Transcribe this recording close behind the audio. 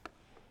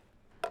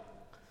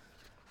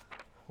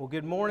Well,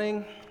 good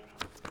morning.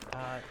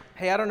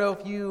 Hey, I don't know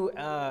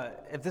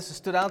if this has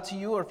stood out to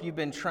you or if you've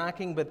been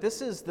tracking, but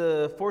this is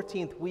the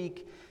 14th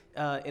week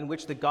in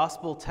which the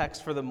gospel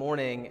text for the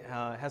morning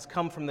has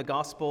come from the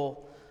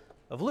Gospel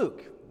of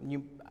Luke.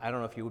 I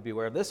don't know if you would be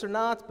aware of this or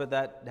not, but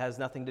that has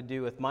nothing to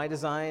do with my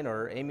design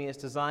or Amy's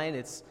design.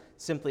 It's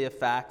simply a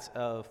fact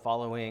of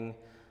following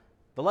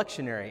the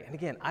lectionary. And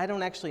again, I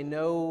don't actually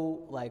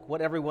know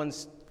what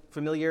everyone's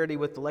familiarity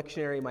with the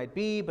lectionary might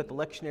be, but the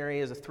lectionary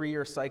is a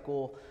 3-year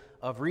cycle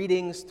of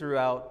readings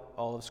throughout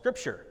all of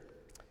Scripture.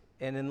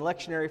 And in the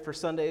lectionary for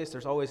Sundays,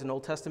 there's always an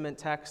Old Testament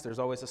text, there's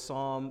always a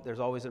psalm, there's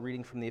always a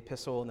reading from the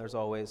epistle, and there's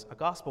always a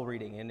gospel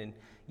reading. And in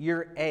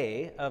year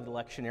A of the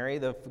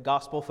lectionary, the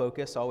gospel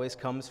focus always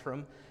comes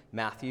from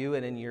Matthew,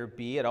 and in year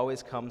B, it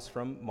always comes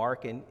from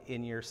Mark, and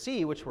in year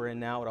C, which we're in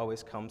now, it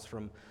always comes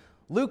from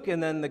Luke.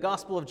 And then the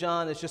Gospel of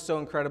John is just so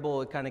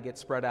incredible, it kind of gets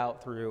spread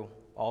out through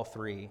all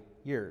 3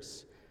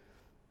 years.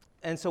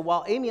 And so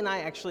while Amy and I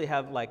actually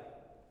have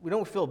we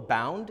don't feel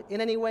bound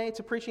in any way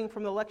to preaching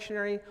from the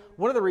lectionary,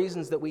 one of the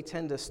reasons that we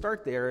tend to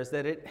start there is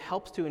that it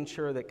helps to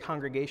ensure that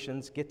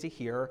congregations get to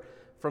hear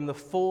from the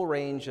full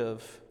range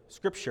of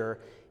Scripture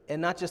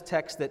and not just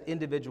texts that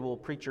individual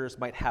preachers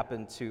might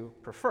happen to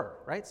prefer,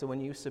 right? So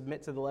when you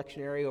submit to the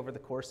lectionary over the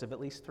course of at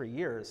least 3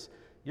 years,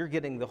 you're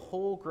getting the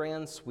whole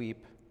grand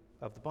sweep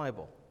of the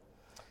Bible.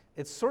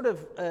 It's sort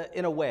of,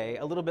 in a way,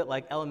 a little bit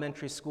like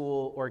elementary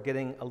school or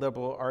getting a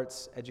liberal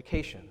arts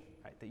education,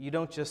 right? That you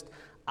don't just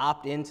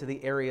opt into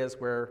the areas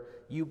where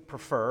you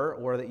prefer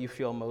or that you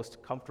feel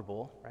most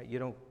comfortable, right? You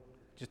don't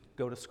just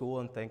go to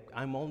school and think,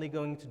 I'm only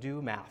going to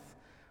do math,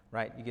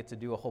 right? You get to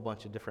do a whole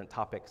bunch of different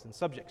topics and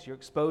subjects. You're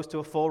exposed to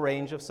a full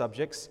range of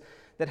subjects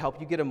that help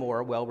you get a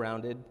more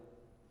well-rounded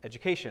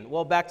education.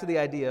 Well, back to the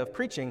idea of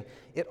preaching,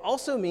 it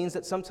also means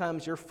that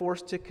sometimes you're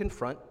forced to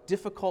confront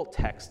difficult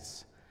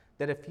texts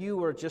that if you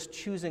were just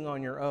choosing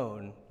on your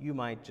own, you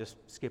might just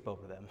skip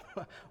over them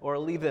or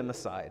leave them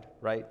aside,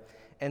 right?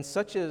 And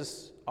such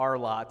is our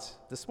lot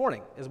this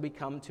morning as we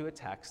come to a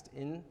text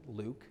in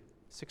Luke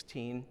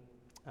 16,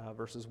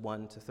 verses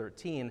 1 to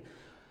 13,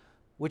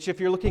 which if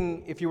you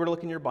were to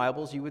look in your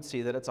Bibles, you would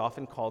see that it's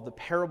often called the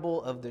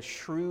parable of the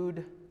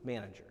shrewd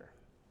manager.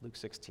 Luke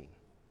 16,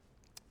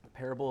 the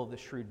parable of the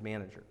shrewd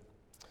manager.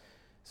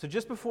 So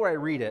just before I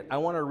read it, I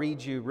want to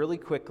read you really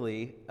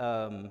quickly.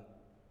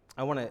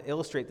 I want to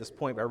illustrate this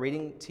point by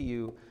reading to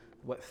you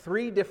what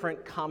 3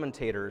 different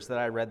commentators that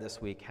I read this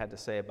week had to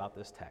say about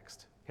this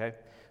text. Okay?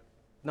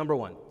 Number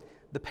 1,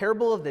 the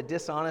parable of the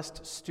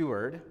dishonest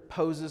steward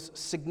poses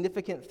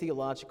significant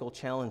theological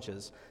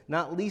challenges,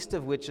 not least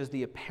of which is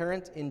the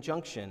apparent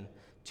injunction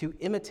to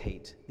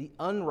imitate the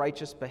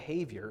unrighteous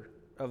behavior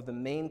of the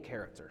main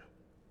character.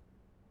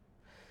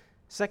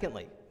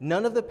 Secondly,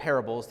 none of the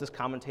parables, this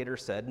commentator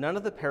said, none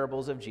of the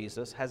parables of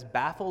Jesus has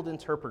baffled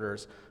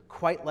interpreters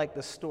quite like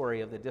the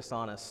story of the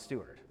dishonest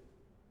steward.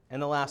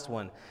 And the last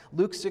one,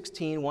 Luke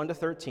 16, 1 to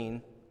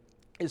 13,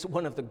 is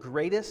one of the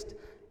greatest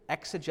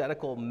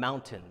exegetical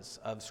mountains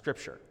of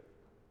Scripture.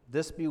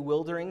 This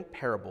bewildering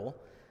parable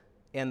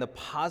and the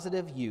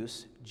positive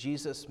use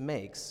Jesus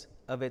makes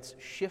of its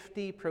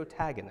shifty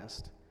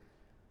protagonist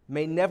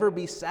may never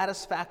be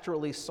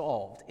satisfactorily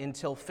solved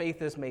until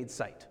faith is made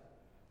sight.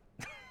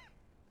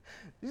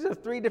 These are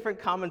 3 different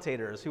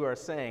commentators who are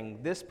saying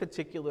these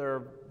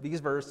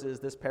verses,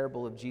 this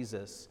parable of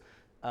Jesus,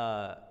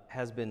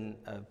 has been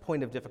a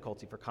point of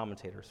difficulty for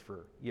commentators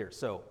for years.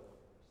 So,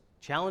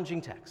 challenging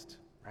text,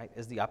 right,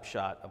 is the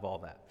upshot of all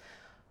that.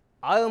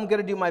 I'm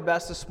going to do my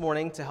best this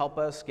morning to help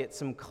us get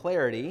some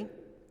clarity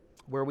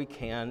where we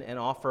can and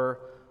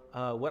offer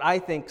what I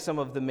think some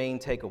of the main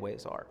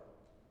takeaways are.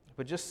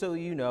 But just so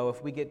you know,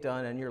 if we get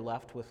done and you're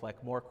left with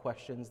more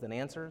questions than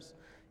answers,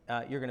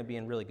 you're going to be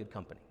in really good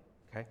company,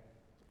 okay?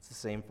 It's the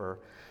same for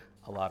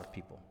a lot of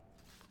people.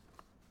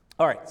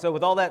 All right, so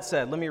with all that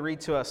said, let me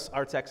read to us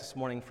our text this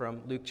morning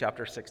from Luke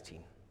chapter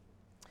 16.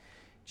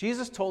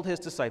 Jesus told his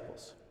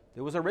disciples,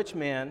 there was a rich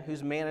man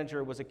whose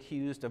manager was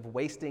accused of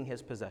wasting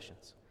his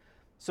possessions.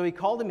 So he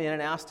called him in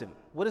and asked him,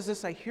 what is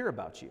this I hear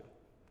about you?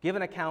 Give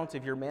an account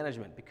of your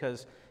management,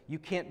 because you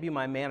can't be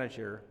my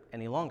manager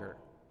any longer.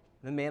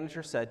 The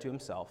manager said to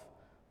himself,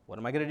 what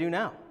am I going to do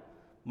now?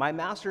 My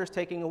master is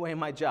taking away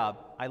my job.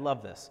 I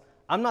love this.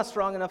 I'm not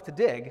strong enough to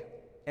dig,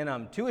 and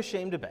I'm too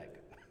ashamed to beg.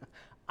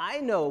 I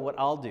know what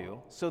I'll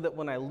do so that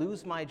when I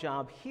lose my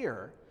job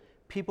here,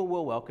 people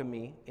will welcome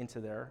me into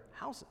their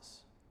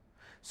houses.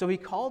 So he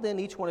called in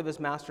each one of his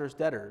master's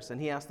debtors,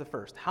 and he asked the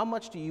first, how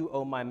much do you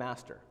owe my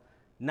master?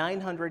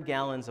 900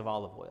 gallons of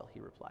olive oil, he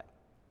replied.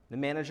 The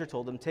manager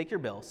told him, take your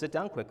bill, sit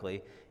down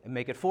quickly, and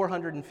make it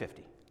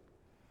 450.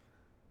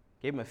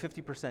 Gave him a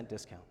 50%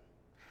 discount.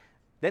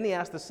 Then he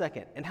asked the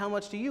second, and how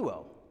much do you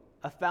owe?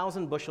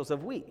 1,000 bushels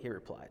of wheat, he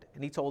replied.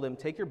 And he told him,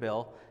 take your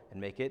bill and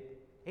make it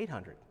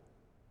 800.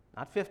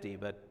 Not 50,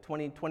 but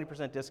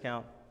 20%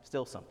 discount,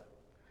 still something.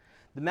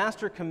 The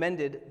master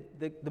commended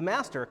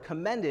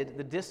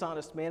the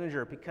dishonest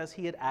manager because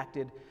he had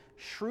acted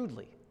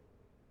shrewdly.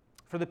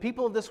 For the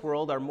people of this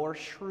world are more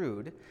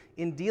shrewd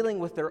in dealing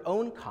with their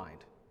own kind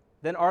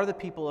than are the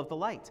people of the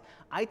light.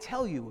 I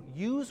tell you,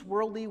 use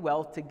worldly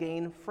wealth to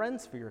gain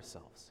friends for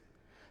yourselves,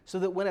 so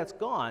that when it's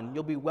gone,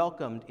 you'll be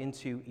welcomed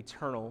into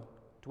eternal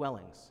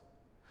dwellings.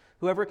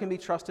 Whoever can be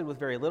trusted with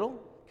very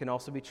little can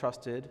also be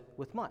trusted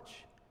with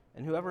much,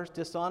 and whoever is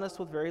dishonest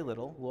with very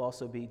little will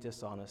also be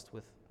dishonest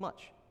with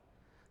much.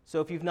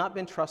 So if you've not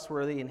been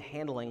trustworthy in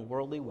handling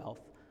worldly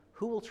wealth,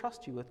 who will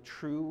trust you with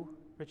true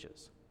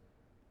riches?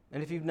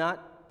 And if you've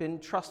not been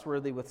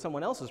trustworthy with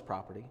someone else's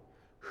property,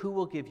 who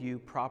will give you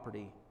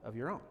property of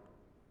your own?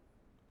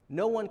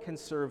 No one can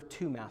serve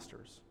two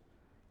masters.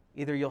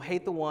 Either you'll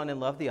hate the one and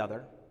love the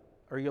other,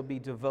 or you'll be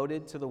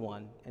devoted to the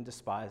one and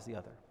despise the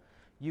other.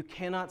 You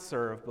cannot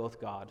serve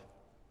both God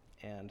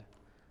and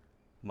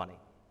money.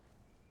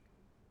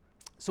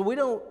 So we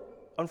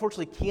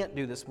unfortunately can't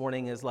do this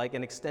morning as like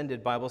an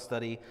extended Bible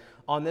study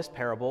on this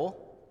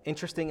parable,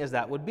 interesting as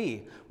that would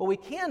be. What we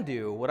can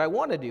do, what I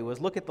want to do, is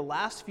look at the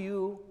last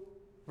few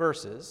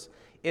verses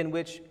in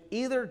which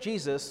either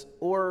Jesus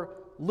or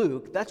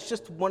Luke, that's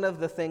just one of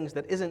the things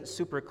that isn't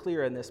super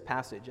clear in this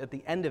passage. At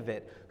the end of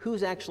it,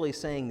 who's actually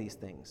saying these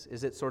things?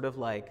 Is it sort of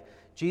like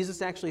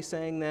Jesus actually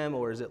saying them,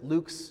 or is it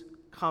Luke's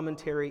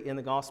commentary in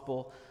the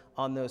gospel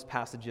on those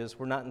passages?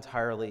 We're not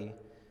entirely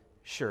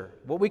sure.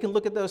 Well, we can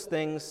look at those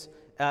things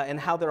and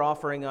how they're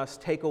offering us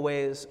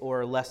takeaways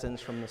or lessons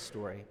from the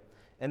story.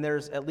 And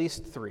there's at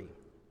least three.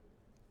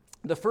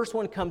 The first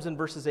one comes in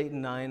verses 8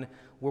 and 9,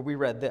 where we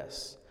read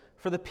this.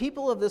 For the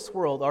people of this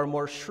world are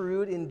more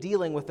shrewd in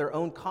dealing with their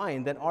own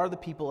kind than are the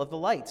people of the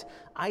light.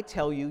 I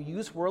tell you,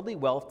 use worldly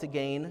wealth to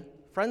gain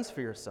friends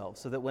for yourselves,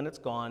 so that when it's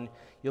gone,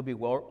 you'll be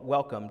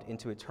welcomed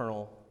into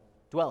eternal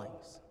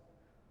dwellings.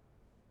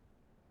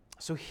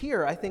 So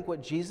here, I think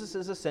what Jesus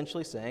is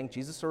essentially saying,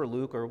 Jesus or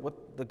Luke, or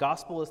what the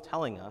gospel is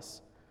telling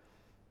us,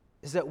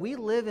 is that we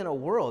live in a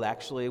world,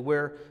 actually,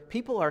 where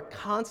people are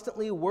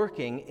constantly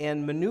working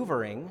and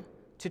maneuvering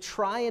to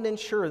try and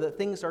ensure that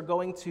things are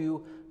going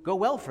to go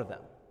well for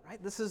them.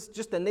 Right? This is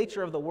just the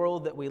nature of the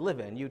world that we live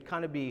in. You'd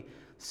kind of be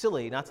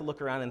silly not to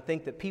look around and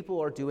think that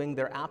people are doing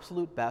their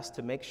absolute best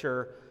to make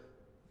sure,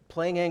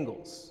 playing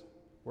angles,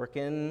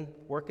 working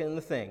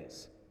the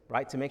things,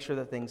 right, to make sure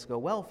that things go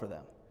well for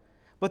them.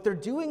 But they're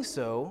doing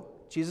so,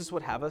 Jesus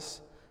would have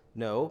us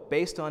know,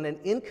 based on an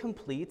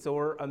incomplete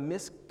or a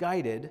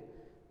misguided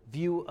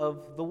view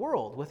of the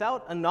world,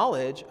 without a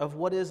knowledge of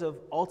what is of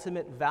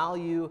ultimate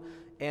value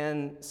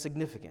and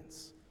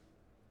significance.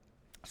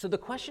 So the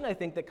question, I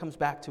think, that comes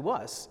back to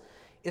us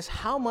is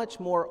how much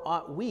more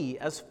ought we,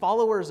 as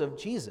followers of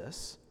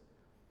Jesus,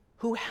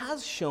 who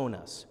has shown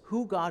us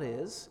who God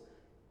is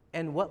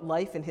and what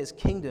life in his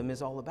kingdom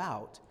is all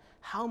about,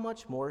 how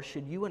much more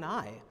should you and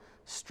I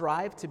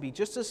strive to be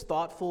just as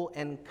thoughtful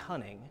and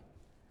cunning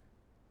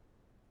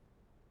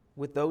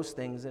with those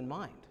things in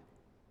mind?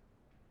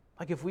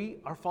 Like if we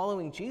are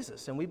following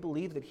Jesus and we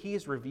believe that he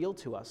has revealed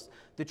to us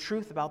the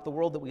truth about the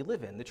world that we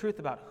live in, the truth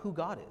about who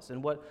God is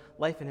and what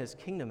life in his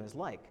kingdom is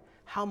like,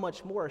 how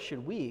much more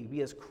should we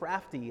be as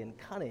crafty and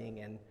cunning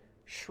and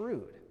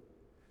shrewd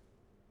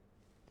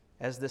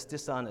as this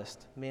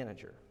dishonest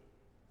manager?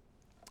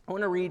 I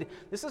want to read,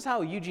 this is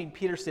how Eugene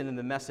Peterson in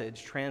The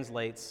Message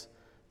translates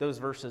those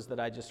verses that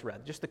I just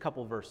read, just a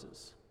couple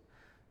verses.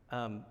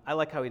 I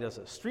like how he does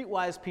this.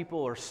 Streetwise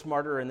people are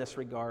smarter in this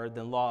regard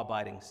than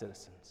law-abiding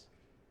citizens.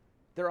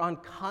 They're on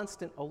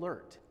constant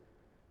alert,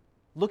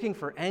 looking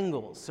for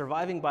angles,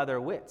 surviving by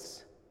their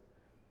wits.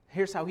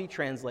 Here's how he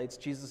translates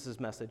Jesus'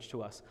 message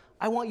to us.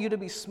 I want you to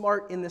be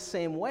smart in the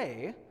same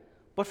way,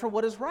 but for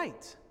what is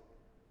right,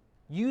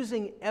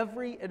 using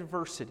every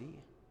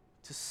adversity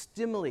to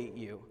stimulate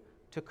you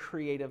to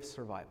creative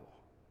survival,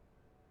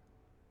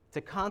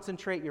 to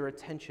concentrate your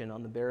attention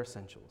on the bare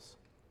essentials,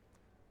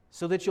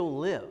 so that you'll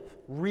live,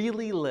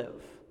 really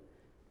live,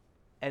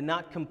 and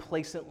not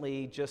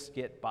complacently just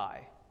get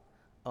by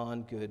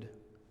on good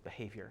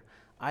behavior.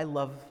 I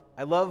love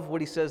what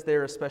he says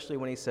there, especially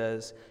when he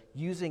says,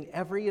 using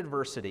every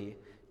adversity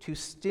to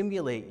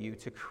stimulate you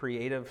to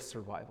creative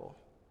survival.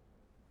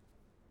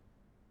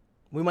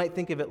 We might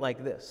think of it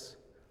like this,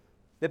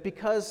 that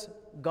because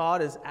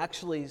God is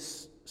actually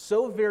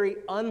so very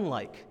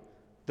unlike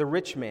the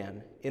rich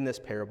man in this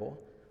parable,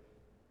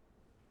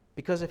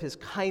 because of his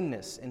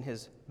kindness and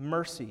his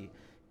mercy,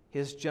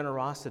 his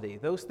generosity,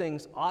 those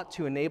things ought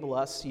to enable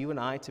us, you and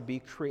I, to be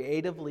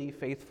creatively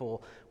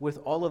faithful with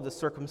all of the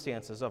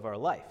circumstances of our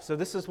life. So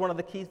this is one of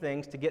the key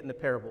things to get in the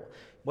parable.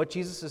 What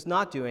Jesus is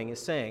not doing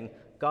is saying,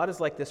 God is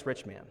like this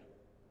rich man.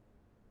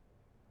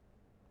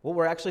 What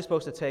we're actually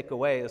supposed to take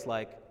away is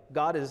like,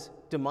 God is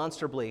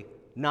demonstrably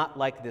not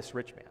like this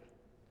rich man.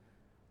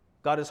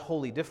 God is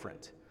wholly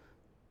different.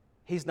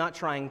 He's not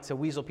trying to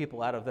weasel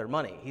people out of their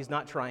money. He's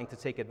not trying to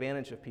take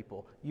advantage of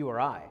people, you or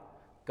I.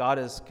 God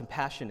is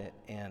compassionate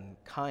and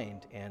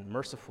kind and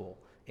merciful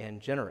and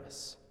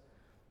generous.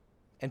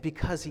 And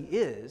because he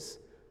is,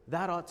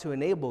 that ought to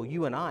enable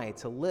you and I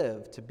to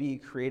live, to be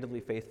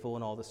creatively faithful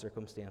in all the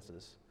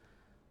circumstances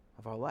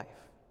of our life.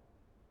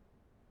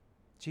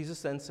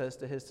 Jesus then says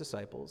to his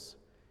disciples,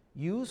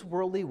 use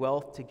worldly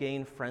wealth to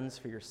gain friends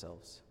for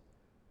yourselves.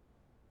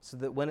 so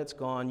that when it's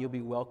gone, you'll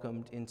be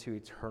welcomed into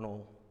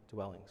eternal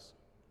dwellings.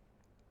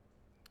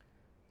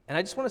 And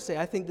I just want to say,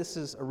 I think this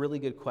is a really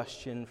good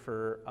question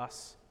for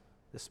us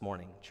this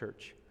morning,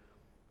 church,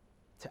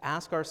 to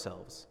ask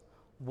ourselves,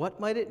 what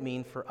might it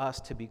mean for us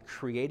to be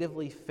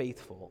creatively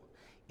faithful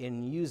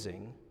in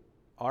using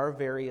our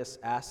various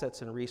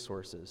assets and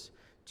resources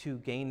to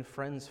gain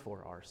friends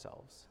for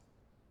ourselves?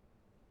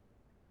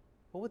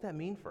 What would that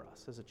mean for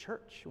us as a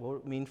church? What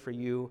would it mean for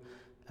you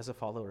as a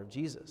follower of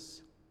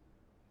Jesus?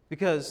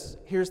 Because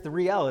here's the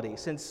reality.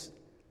 Since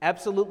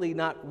absolutely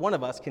not one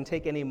of us can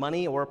take any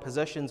money or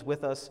possessions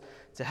with us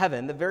to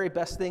heaven, the very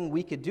best thing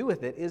we could do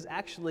with it is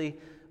actually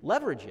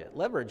leverage it.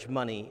 Leverage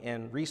money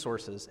and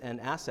resources and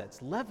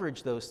assets.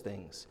 Leverage those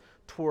things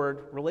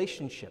toward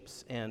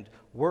relationships and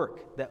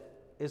work that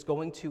is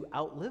going to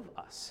outlive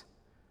us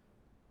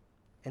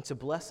and to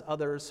bless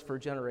others for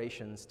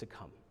generations to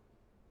come.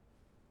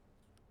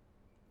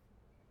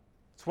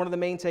 It's one of the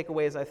main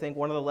takeaways, I think,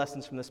 one of the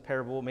lessons from this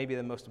parable, maybe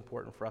the most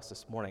important for us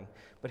this morning.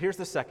 But here's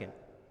the second.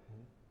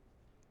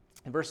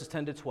 In verses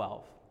 10 to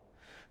 12,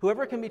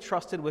 whoever can be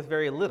trusted with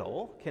very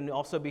little can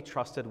also be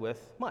trusted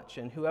with much,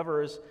 and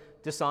whoever is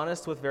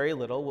dishonest with very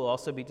little will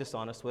also be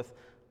dishonest with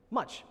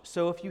much.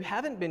 So if you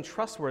haven't been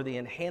trustworthy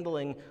in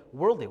handling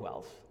worldly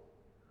wealth,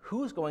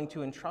 who's going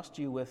to entrust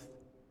you with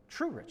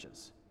true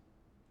riches?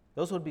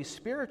 Those would be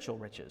spiritual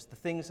riches, the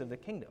things of the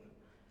kingdom.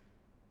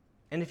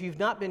 And if you've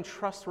not been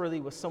trustworthy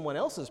with someone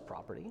else's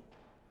property,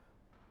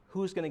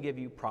 who's going to give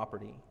you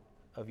property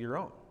of your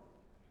own?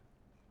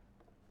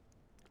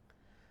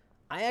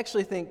 I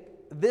actually think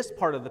this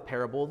part of the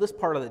parable, this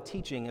part of the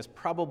teaching is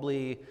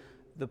probably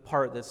the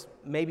part that's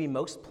maybe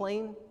most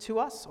plain to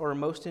us or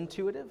most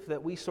intuitive,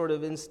 that we sort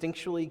of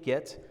instinctually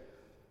get,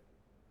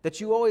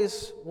 that you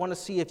always want to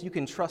see if you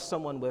can trust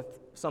someone with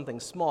something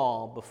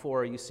small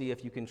before you see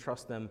if you can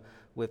trust them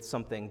with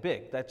something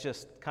big. That's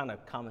just kind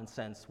of common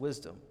sense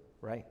wisdom,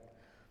 right?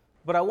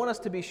 But I want us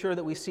to be sure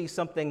that we see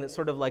something that's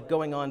sort of like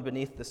going on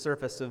beneath the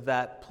surface of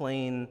that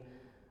plain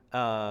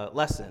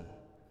lesson.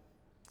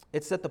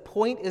 It's that the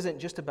point isn't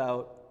just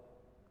about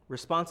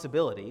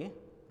responsibility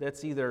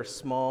that's either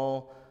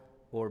small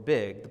or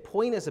big. The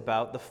point is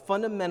about the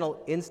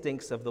fundamental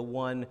instincts of the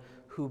one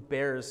who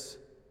bears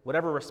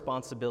whatever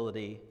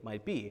responsibility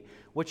might be.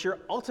 What you're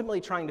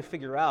ultimately trying to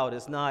figure out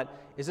is not,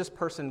 is this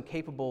person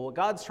capable, what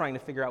God's trying to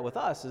figure out with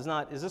us is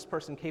not, is this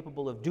person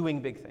capable of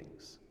doing big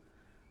things?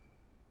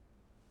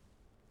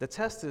 The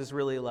test is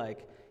really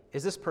like,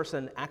 is this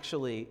person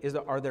actually,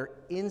 are their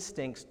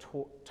instincts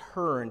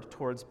turned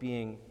towards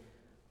being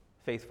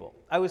faithful?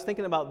 I was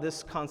thinking about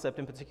this concept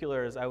in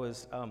particular as I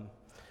was,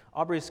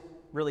 Aubrey's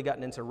really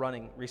gotten into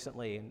running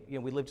recently.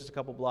 And, we live just a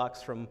couple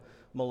blocks from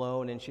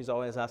Malone, and she's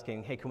always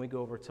asking, hey, can we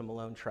go over to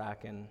Malone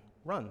track and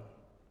run?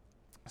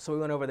 So we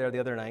went over there the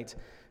other night,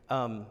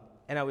 and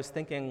I was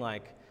thinking,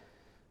 like,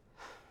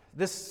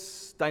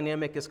 this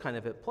dynamic is kind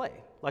of at play.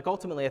 Like,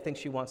 ultimately, I think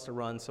she wants to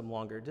run some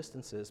longer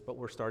distances, but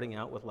we're starting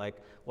out with, like,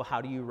 well,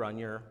 how do you run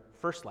your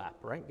first lap,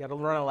 right? You got to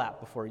run a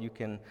lap before you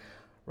can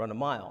run a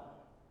mile.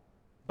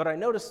 But I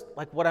noticed,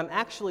 like, what I'm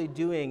actually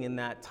doing in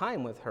that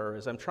time with her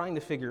is I'm trying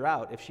to figure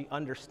out if she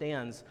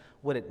understands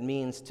what it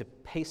means to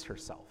pace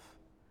herself.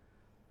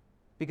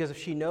 Because if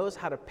she knows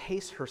how to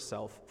pace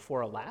herself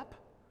for a lap,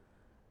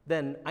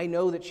 then I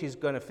know that she's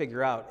going to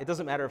figure out, it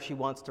doesn't matter if she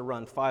wants to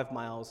run 5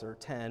 miles or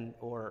 10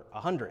 or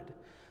 100.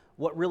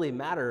 What really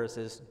matters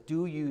is,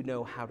 do you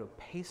know how to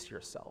pace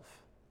yourself?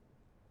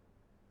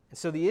 And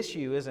so the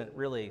issue isn't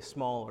really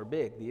small or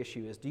big. The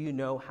issue is, do you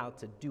know how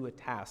to do a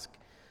task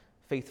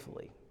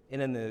faithfully?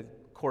 And in the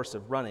course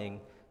of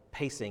running,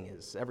 pacing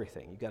is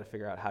everything. You've got to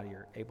figure out how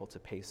you're able to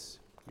pace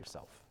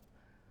yourself.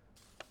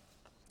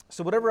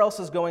 So whatever else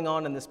is going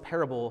on in this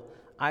parable,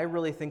 I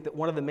really think that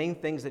one of the main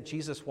things that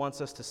Jesus wants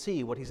us to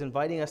see, what he's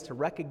inviting us to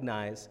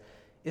recognize,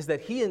 is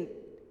that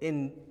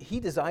he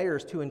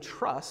desires to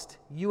entrust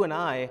you and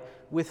I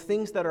with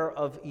things that are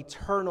of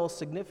eternal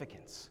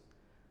significance.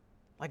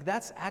 Like,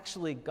 that's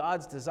actually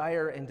God's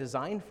desire and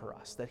design for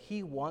us, that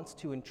he wants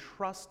to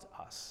entrust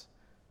us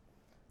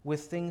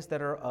with things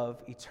that are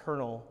of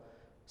eternal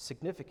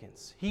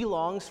significance. He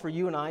longs for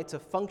you and I to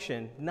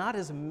function not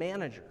as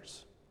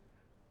managers,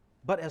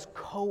 but as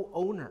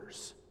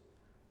co-owners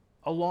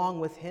along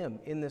with him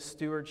in the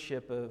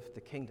stewardship of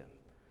the kingdom.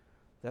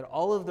 That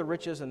all of the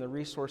riches and the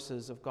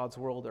resources of God's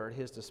world are at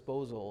his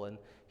disposal. And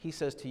he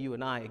says to you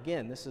and I,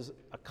 again, this is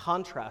a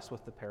contrast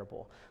with the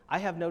parable. I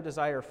have no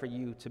desire for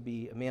you to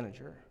be a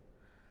manager.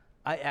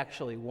 I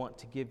actually want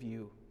to give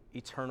you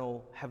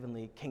eternal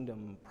heavenly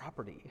kingdom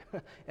property.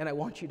 And I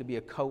want you to be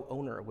a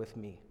co-owner with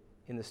me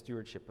in the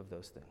stewardship of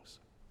those things.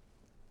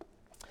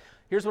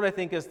 Here's what I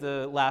think is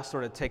the last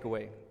sort of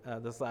takeaway,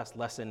 this last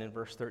lesson in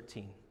verse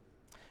 13.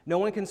 No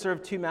one can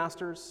serve two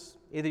masters.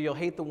 Either you'll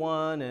hate the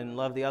one and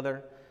love the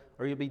other,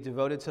 or you'll be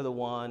devoted to the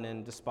one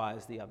and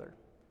despise the other.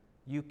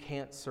 You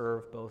can't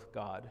serve both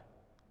God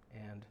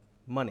and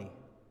money.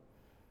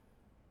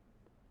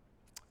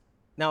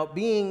 Now,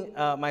 being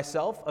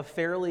myself a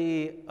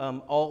fairly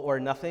all or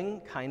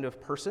nothing kind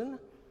of person,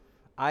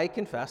 I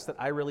confess that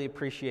I really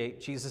appreciate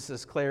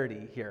Jesus'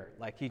 clarity here.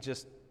 Like, he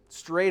just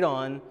straight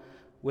on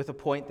with a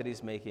point that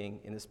he's making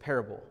in this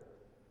parable.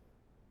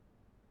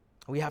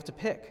 We have to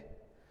pick.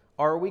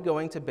 Are we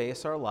going to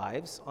base our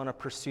lives on a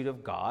pursuit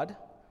of God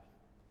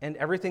and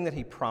everything that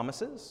he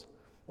promises?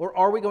 Or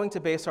are we going to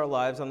base our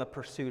lives on the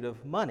pursuit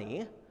of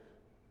money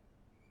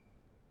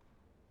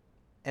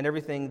and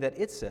everything that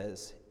it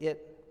says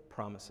it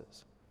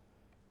promises?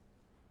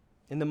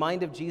 In the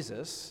mind of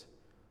Jesus,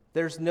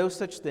 there's no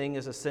such thing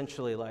as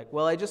essentially like,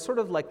 well, I just sort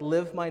of like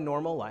live my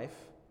normal life,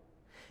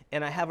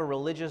 and I have a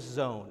religious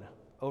zone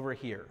over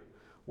here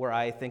where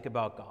I think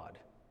about God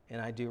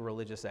and I do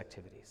religious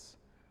activities.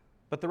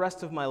 But the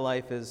rest of my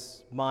life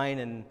is mine,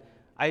 and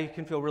I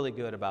can feel really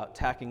good about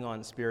tacking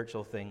on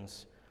spiritual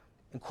things,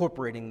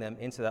 incorporating them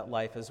into that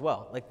life as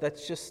well. Like,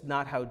 that's just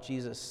not how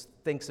Jesus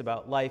thinks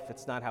about life.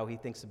 It's not how he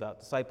thinks about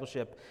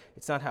discipleship.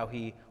 It's not how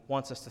he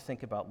wants us to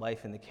think about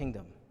life in the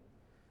kingdom.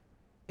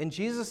 And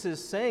Jesus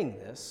is saying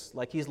this,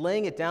 like he's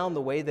laying it down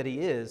the way that he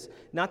is,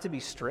 not to be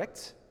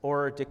strict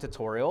or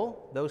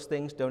dictatorial. Those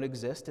things don't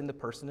exist in the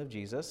person of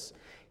Jesus.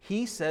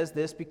 He says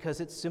this because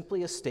it's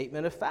simply a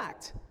statement of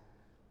fact.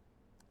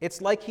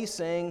 It's like he's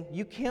saying,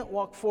 you can't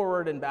walk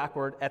forward and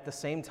backward at the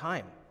same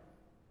time.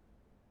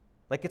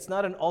 Like, it's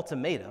not an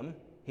ultimatum.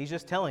 He's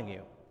just telling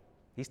you.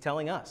 He's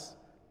telling us.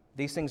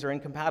 These things are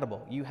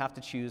incompatible. You have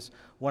to choose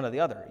one or the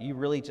other. You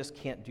really just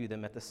can't do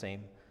them at the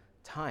same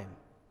time.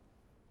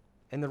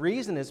 And the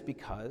reason is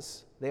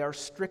because they are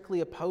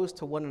strictly opposed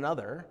to one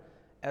another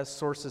as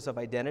sources of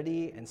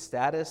identity and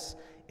status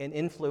and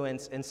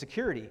influence and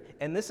security.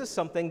 And this is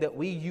something that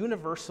we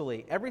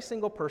universally, every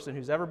single person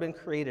who's ever been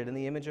created in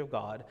the image of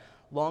God,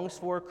 longs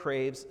for,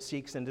 craves,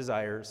 seeks, and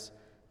desires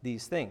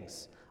these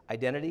things: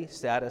 identity,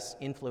 status,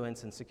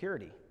 influence, and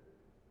security.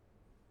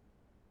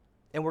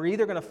 And we're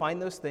either going to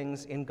find those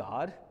things in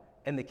God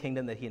and the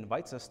kingdom that he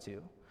invites us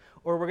to,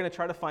 or we're going to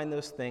try to find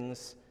those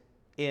things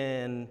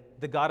in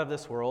the god of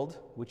this world,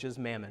 which is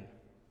mammon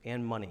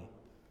and money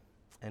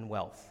and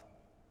wealth.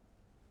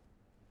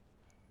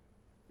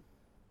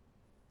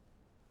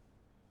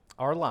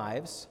 Our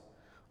lives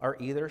are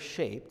either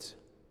shaped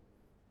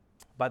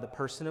by the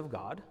person of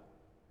God,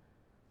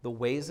 the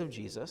ways of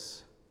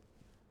Jesus,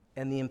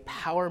 and the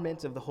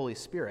empowerment of the Holy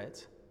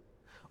Spirit,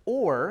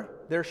 or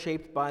they're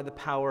shaped by the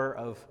power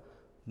of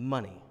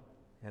money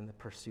and the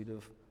pursuit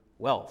of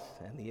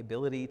wealth and the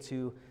ability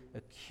to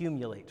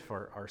accumulate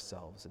for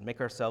ourselves and make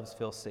ourselves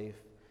feel safe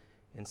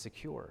and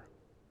secure.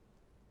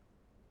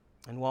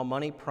 And while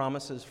money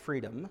promises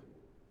freedom,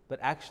 but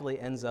actually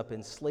ends up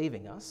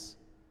enslaving us,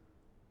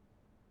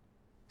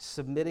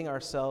 submitting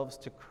ourselves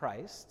to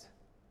Christ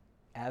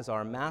as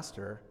our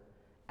master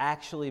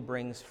actually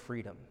brings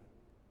freedom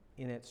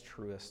in its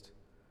truest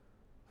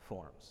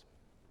forms.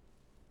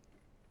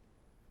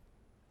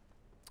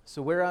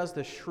 So whereas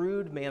the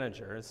shrewd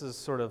manager, this is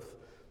sort of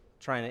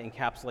trying to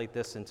encapsulate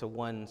this into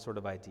one sort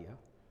of idea,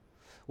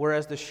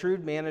 whereas the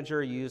shrewd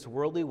manager used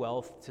worldly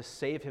wealth to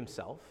save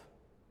himself,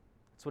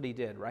 that's what he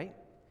did, right?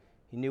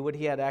 He knew what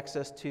he had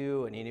access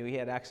to, and he knew he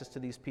had access to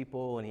these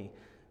people, and he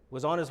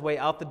was on his way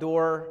out the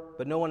door,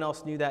 but no one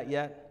else knew that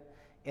yet,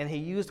 and he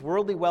used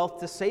worldly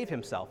wealth to save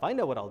himself. I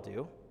know what I'll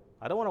do.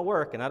 I don't want to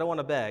work, and I don't want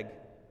to beg,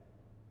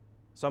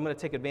 so I'm going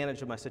to take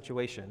advantage of my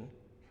situation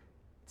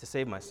to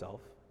save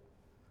myself.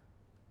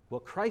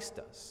 What Christ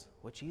does,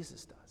 what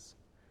Jesus does,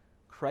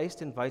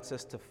 Christ invites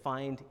us to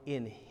find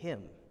in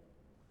him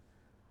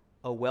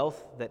a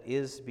wealth that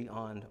is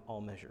beyond all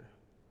measure.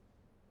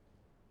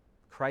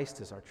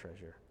 Christ is our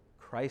treasure.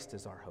 Christ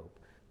is our hope.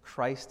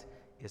 Christ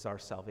is our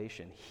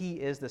salvation.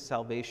 He is the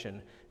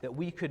salvation that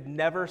we could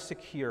never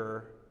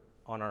secure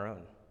on our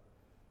own.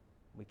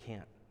 We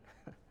can't.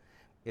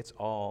 It's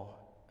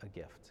all a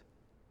gift.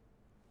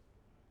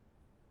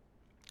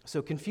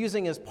 So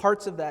confusing as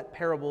parts of that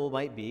parable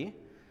might be,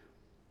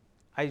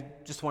 I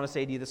just want to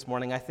say to you this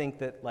morning, I think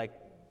that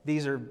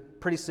these are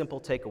pretty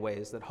simple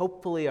takeaways that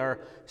hopefully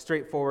are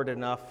straightforward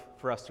enough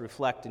for us to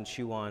reflect and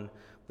chew on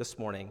this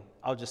morning.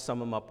 I'll just sum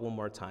them up one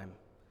more time.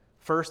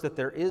 First, that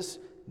there is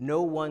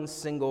no one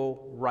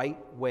single right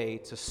way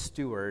to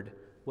steward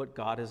what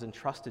God has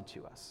entrusted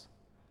to us.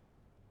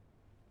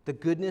 The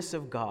goodness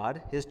of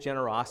God, his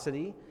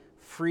generosity,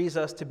 frees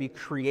us to be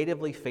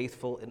creatively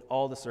faithful in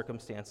all the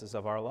circumstances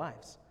of our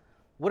lives.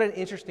 What an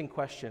interesting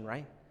question,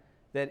 right?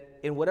 That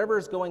in whatever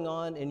is going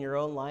on in your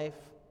own life,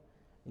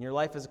 in your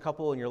life as a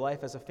couple, in your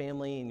life as a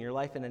family, in your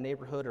life in a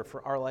neighborhood, or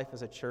for our life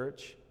as a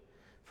church,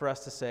 for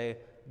us to say,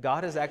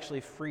 God has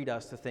actually freed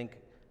us to think,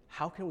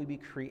 how can we be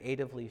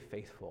creatively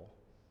faithful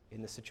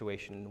in the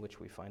situation in which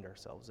we find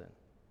ourselves in?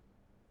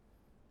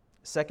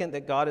 Second,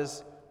 that God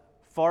is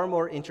far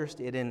more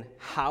interested in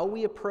how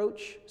we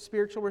approach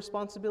spiritual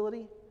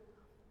responsibility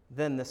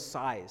than the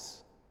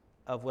size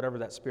of whatever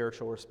that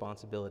spiritual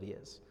responsibility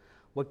is.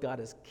 What God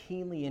is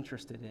keenly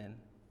interested in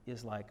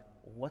is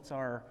what's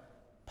our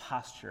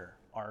posture,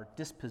 our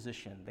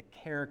disposition, the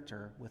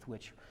character with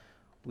which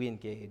we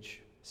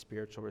engage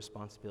spiritual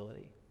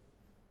responsibility.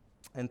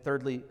 And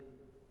thirdly,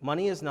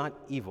 money is not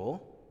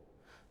evil,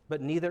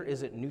 but neither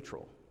is it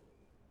neutral.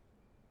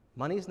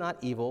 Money's not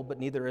evil, but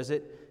neither is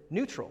it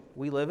neutral.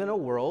 We live in a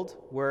world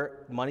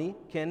where money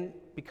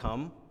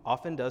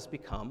often does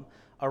become,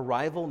 a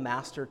rival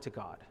master to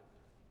God.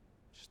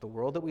 It's just the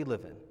world that we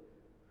live in.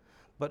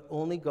 But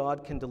only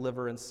God can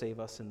deliver and save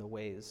us in the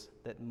ways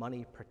that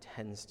money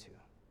pretends to.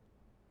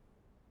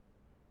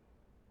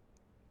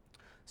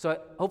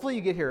 So hopefully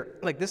you get here,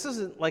 this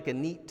isn't like a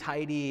neat,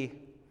 tidy,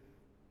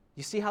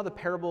 you see how the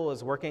parable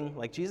is working?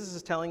 Jesus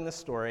is telling this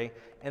story,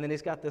 and then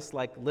he's got this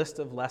list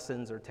of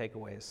lessons or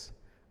takeaways.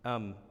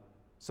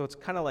 So it's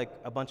kind of like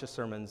a bunch of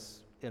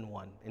sermons in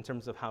one, in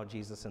terms of how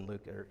Jesus and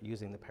Luke are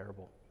using the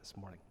parable this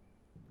morning.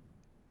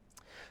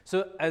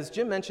 So as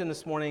Jim mentioned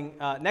this morning,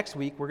 next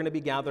week we're going to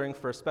be gathering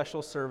for a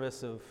special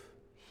service of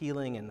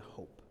healing and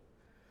hope.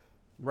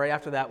 Right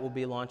after that, we'll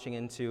be launching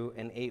into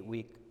an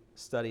 8-week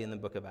study in the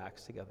book of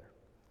Acts together,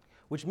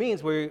 which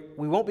means we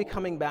won't be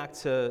coming back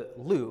to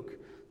Luke.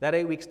 That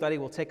 8-week study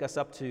will take us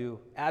up to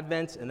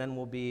Advent, and then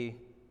we'll be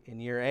in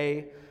year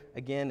A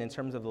again in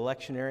terms of the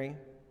lectionary.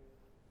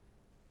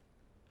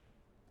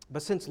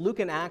 But since Luke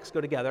and Acts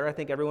go together, I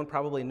think everyone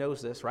probably knows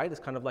this, right?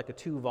 It's kind of like a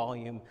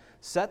 2-volume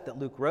set that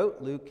Luke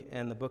wrote, Luke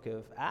and the book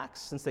of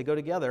Acts. Since they go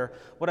together,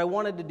 what I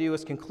wanted to do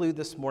is conclude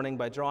this morning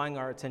by drawing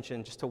our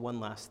attention just to one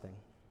last thing.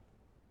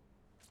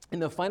 In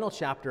the final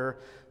chapter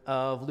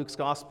of Luke's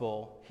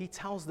gospel, he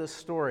tells this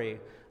story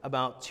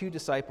about 2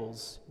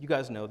 disciples, you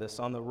guys know this,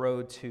 on the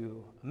road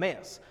to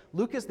Emmaus.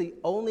 Luke is the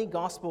only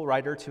gospel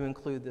writer to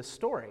include this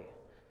story.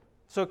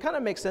 So it kind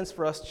of makes sense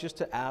for us just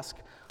to ask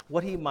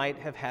what he might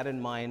have had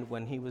in mind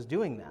when he was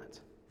doing that.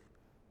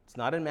 It's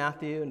not in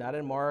Matthew, not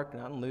in Mark,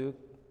 not in Luke,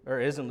 or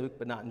it is in Luke,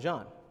 but not in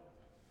John.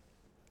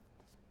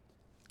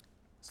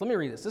 So let me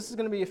read this. This is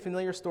going to be a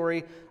familiar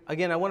story.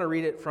 Again, I want to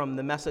read it from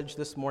the Message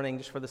this morning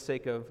just for the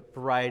sake of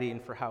variety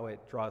and for how it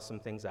draws some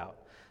things out.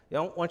 I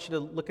don't want you to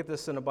look at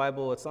this in a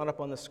Bible. It's not up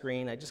on the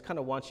screen. I just kind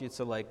of want you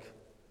to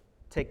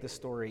take the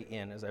story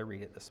in as I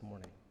read it this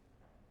morning.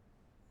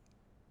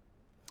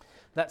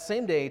 That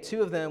same day,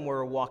 2 of them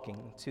were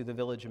walking to the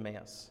village of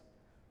Emmaus,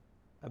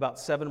 about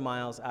 7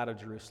 miles out of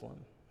Jerusalem.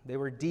 They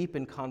were deep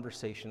in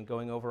conversation,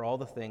 going over all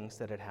the things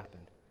that had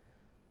happened.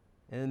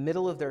 In the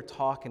middle of their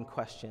talk and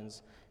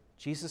questions,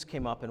 Jesus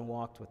came up and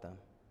walked with them,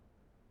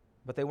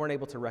 but they weren't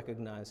able to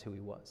recognize who he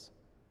was.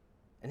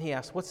 And he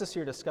asked, "What's this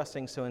you're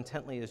discussing so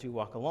intently as you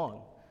walk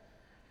along?"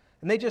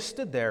 And they just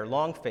stood there,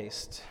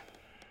 long-faced,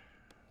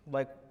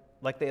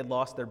 like they had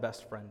lost their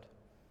best friend.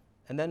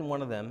 And then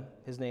one of them,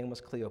 his name was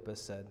Cleopas,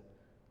 said,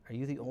 "Are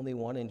you the only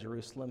one in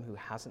Jerusalem who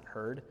hasn't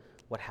heard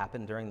what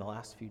happened during the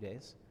last few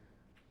days?"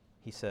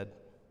 He said,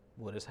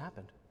 "What has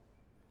happened?"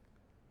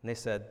 And they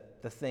said,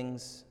 the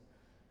things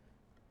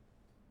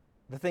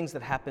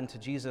that happened to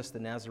Jesus the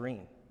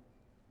Nazarene.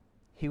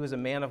 He was a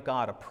man of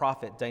God, a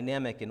prophet,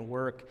 dynamic in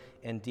work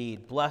and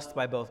deed, blessed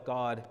by both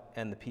God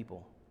and the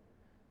people.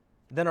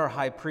 Then our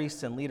high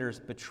priests and leaders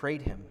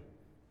betrayed him,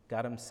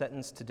 got him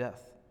sentenced to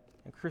death,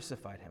 and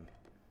crucified him.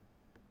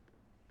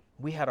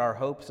 We had our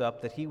hopes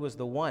up that he was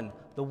the one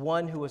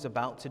who was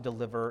about to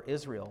deliver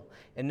Israel.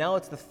 And now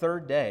it's the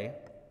 3rd day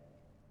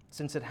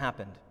since it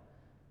happened.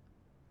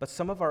 But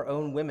some of our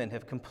own women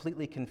have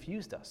completely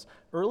confused us.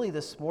 Early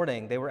this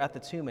morning, they were at the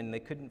tomb and they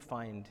couldn't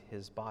find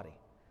his body.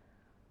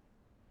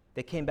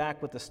 They came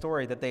back with the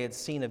story that they had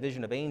seen a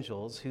vision of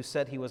angels who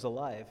said he was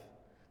alive.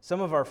 Some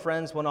of our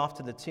friends went off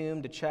to the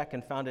tomb to check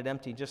and found it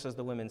empty, just as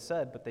the women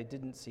said, but they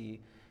didn't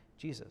see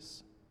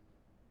Jesus.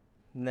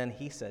 And then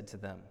he said to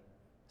them,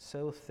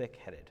 "So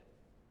thick-headed,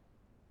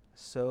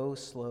 so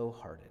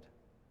slow-hearted,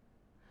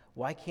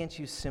 why can't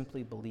you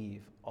simply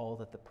believe all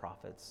that the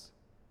prophets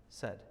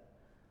said?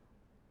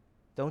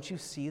 Don't you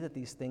see that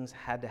these things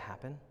had to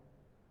happen?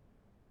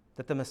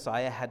 That the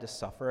Messiah had to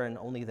suffer and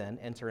only then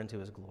enter into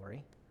his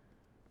glory?"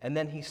 And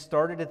then he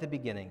started at the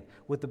beginning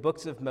with the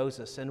books of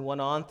Moses and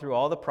went on through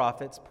all the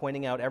prophets,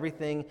 pointing out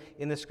everything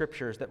in the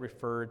scriptures that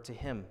referred to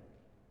him.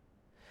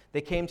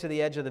 They came to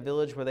the edge of the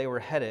village where they were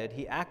headed.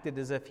 He acted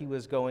as if he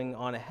was going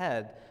on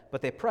ahead,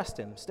 but they pressed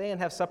him, "Stay and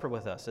have supper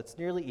with us. It's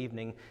nearly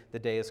evening. The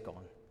day is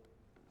gone."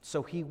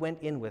 So he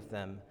went in with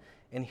them,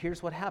 and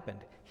here's what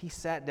happened. He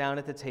sat down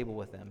at the table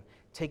with them.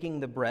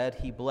 Taking the bread,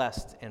 he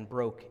blessed and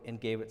broke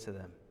and gave it to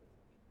them.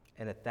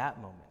 And at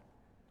that moment,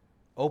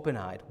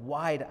 open-eyed,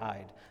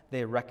 wide-eyed,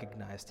 they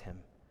recognized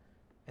him,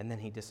 and then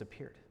he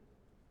disappeared.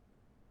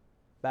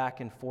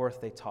 Back and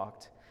forth they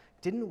talked.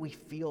 "Didn't we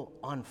feel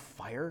on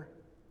fire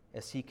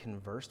as he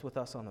conversed with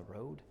us on the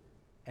road,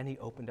 and he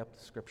opened up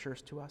the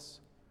scriptures to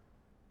us?"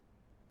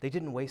 They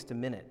didn't waste a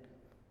minute.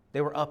 They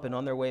were up and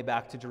on their way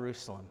back to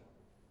Jerusalem.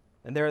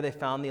 And there they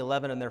found the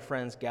 11 and their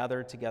friends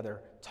gathered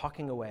together,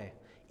 talking away.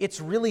 "It's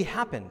really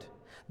happened.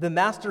 The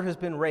master has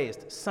been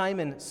raised.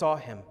 Simon saw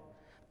him."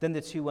 Then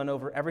the 2 went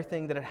over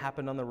everything that had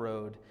happened on the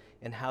road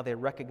and how they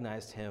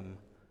recognized him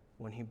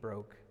when he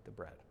broke the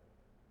bread.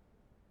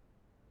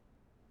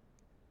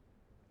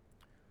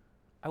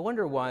 I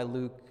wonder why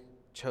Luke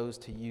chose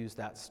to use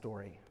that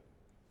story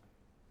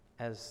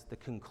as the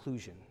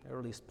conclusion, or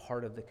at least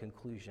part of the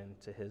conclusion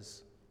to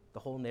the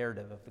whole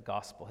narrative of the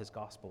gospel, his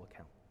gospel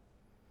account.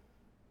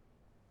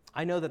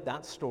 I know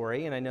that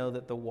story, and I know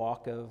that the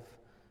walk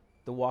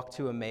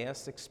to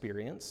Emmaus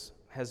experience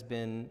has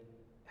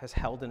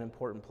held an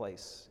important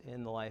place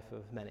in the life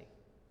of many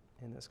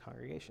in this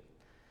congregation.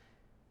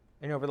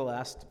 And over the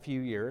last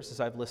few years,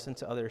 as I've listened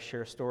to others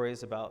share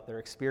stories about their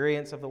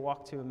experience of the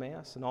walk to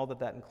Emmaus and all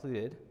that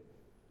included,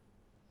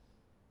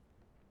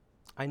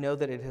 I know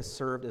that it has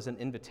served as an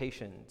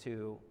invitation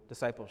to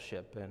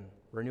discipleship and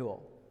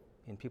renewal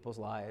in people's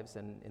lives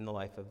and in the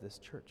life of this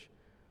church.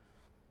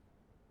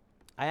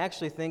 I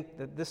actually think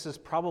that this is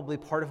probably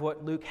part of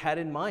what Luke had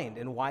in mind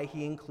and why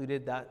he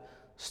included that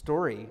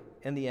story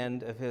in the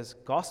end of his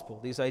gospel,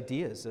 these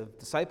ideas of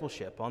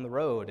discipleship on the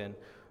road and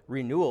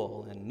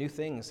renewal and new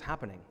things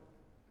happening.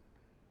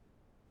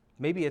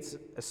 Maybe it's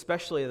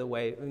especially the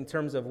way, in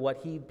terms of what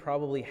he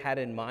probably had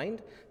in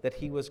mind, that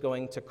he was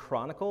going to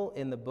chronicle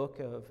in the book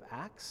of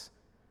Acts.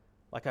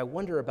 Like, I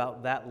wonder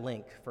about that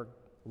link for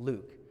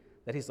Luke,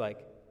 that he's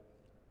like,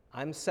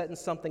 I'm setting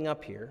something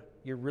up here.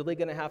 You're really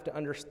going to have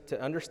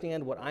to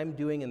understand what I'm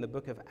doing in the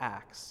book of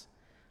Acts.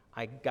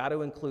 I got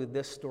to include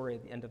this story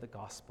at the end of the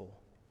gospel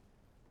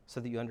so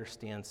that you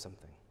understand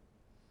something.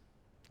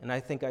 And I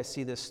think I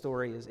see this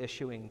story as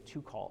issuing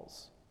two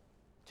calls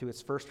to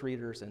its first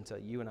readers and to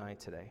you and I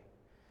today.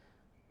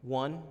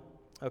 One,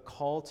 a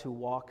call to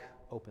walk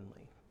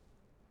openly.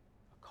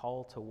 A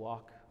call to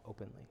walk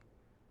openly.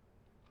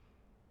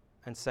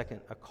 And second,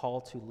 a call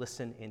to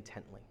listen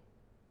intently.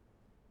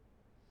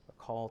 A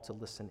call to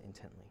listen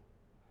intently.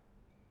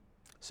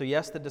 So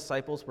yes, the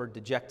disciples were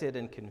dejected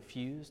and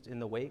confused in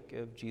the wake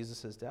of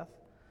Jesus' death,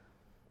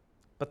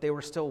 but they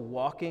were still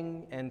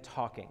walking and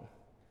talking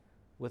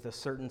with a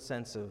certain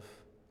sense of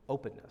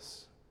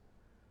openness.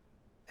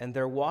 And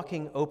their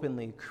walking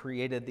openly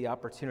created the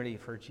opportunity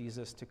for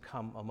Jesus to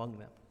come among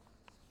them.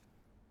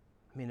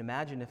 I mean,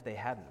 imagine if they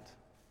hadn't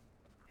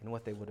and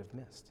what they would have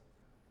missed.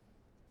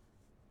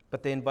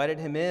 But they invited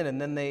him in, and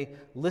then they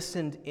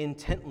listened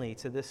intently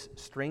to this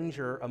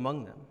stranger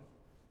among them,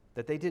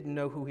 that they didn't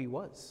know who he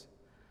was,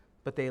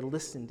 but they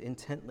listened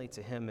intently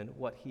to him and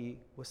what he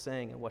was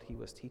saying and what he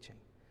was teaching.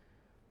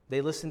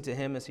 They listened to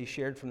him as he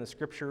shared from the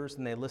scriptures,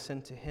 and they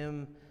listened to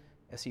him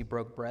as he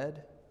broke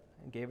bread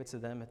and gave it to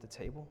them at the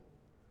table.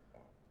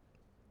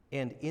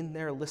 And in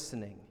their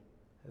listening,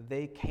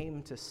 they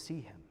came to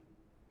see him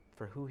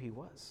for who he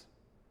was,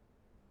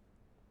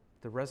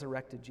 the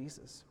resurrected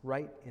Jesus,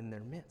 right in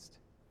their midst.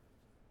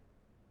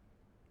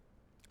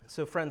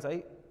 So friends,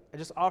 I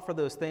just offer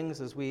those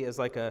things as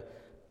like a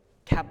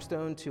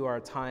capstone to our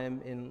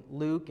time in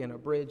Luke and a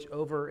bridge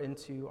over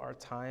into our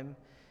time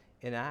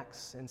in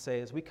Acts, and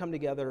say, as we come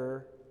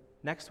together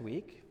next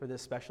week for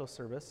this special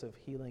service of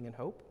healing and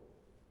hope,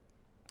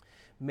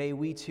 may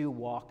we too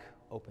walk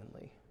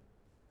openly.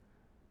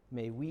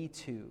 May we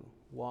too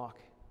walk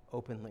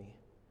openly,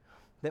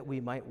 that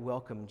we might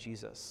welcome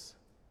Jesus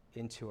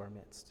into our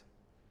midst.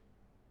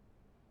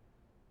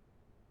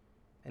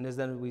 And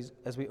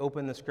as we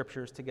open the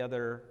scriptures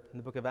together in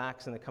the book of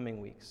Acts in the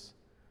coming weeks,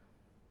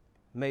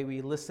 may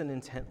we listen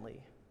intently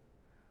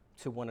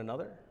to one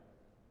another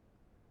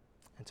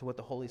and to what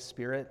the Holy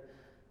Spirit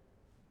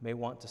may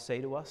want to say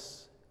to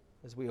us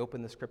as we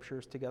open the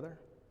scriptures together,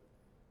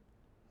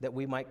 that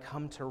we might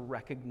come to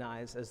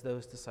recognize, as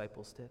those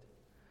disciples did,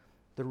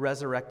 the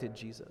resurrected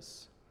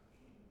Jesus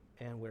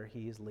and where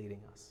he is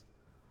leading us.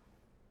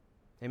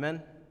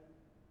 Amen?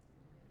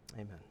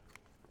 Amen.